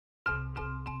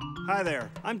Hi there,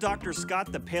 I'm Dr.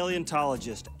 Scott the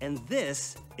paleontologist, and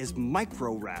this is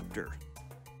Microraptor.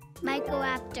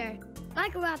 Microraptor.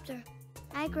 Microraptor.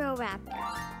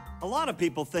 Microraptor. A lot of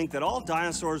people think that all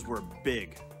dinosaurs were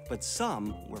big, but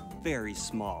some were very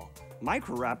small.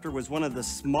 Microraptor was one of the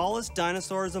smallest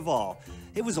dinosaurs of all.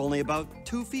 It was only about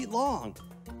 2 feet long,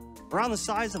 around the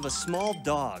size of a small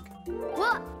dog.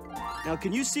 What? Now,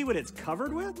 can you see what it's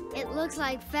covered with? It looks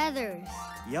like feathers.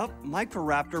 Yup,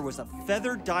 Microraptor was a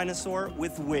feathered dinosaur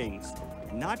with wings.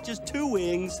 Not just 2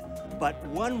 wings, but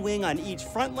 1 wing on each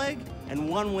front leg and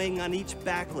 1 wing on each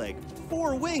back leg.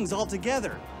 4 wings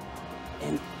altogether.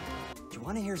 And do you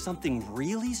want to hear something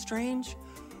really strange?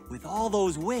 With all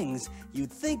those wings,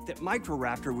 you'd think that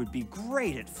Microraptor would be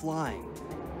great at flying.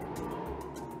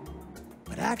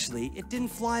 But actually, it didn't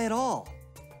fly at all.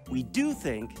 We do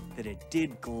think that it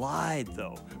did glide,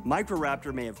 though.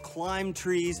 Microraptor may have climbed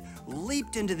trees,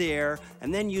 leaped into the air,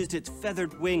 and then used its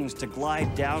feathered wings to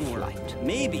glide downward,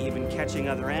 maybe even catching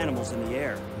other animals in the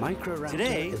air. Microraptor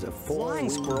Today, is a flying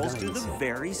squirrels do the dinosaur.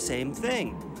 very same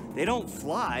thing. They don't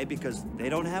fly because they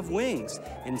don't have wings.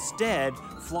 Instead,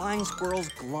 flying squirrels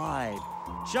glide,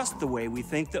 just the way we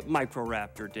think that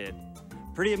Microraptor did.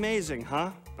 Pretty amazing,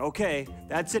 huh? Okay,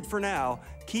 that's it for now.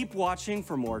 Keep watching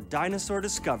for more dinosaur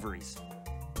discoveries.